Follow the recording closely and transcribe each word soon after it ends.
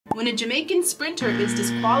When a Jamaican sprinter is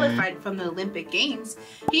disqualified from the Olympic Games,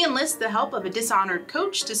 he enlists the help of a dishonored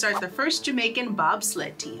coach to start the first Jamaican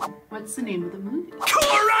bobsled team. What's the name of the movie?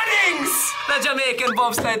 Cool Runnings! The Jamaican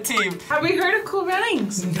bobsled team. Have we heard of Cool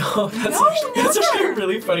Runnings? No, that's actually a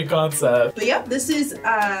really funny concept. But yep, this is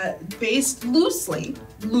based loosely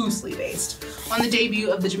based on the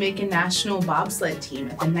debut of the Jamaican national bobsled team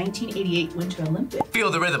at the 1988 Winter Olympics.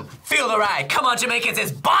 Feel the rhythm, feel the ride. Come on, Jamaicans,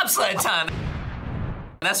 it's bobsled time.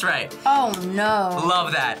 That's right. Oh no.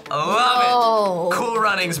 Love that. Love it. Cool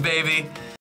Runnings, baby.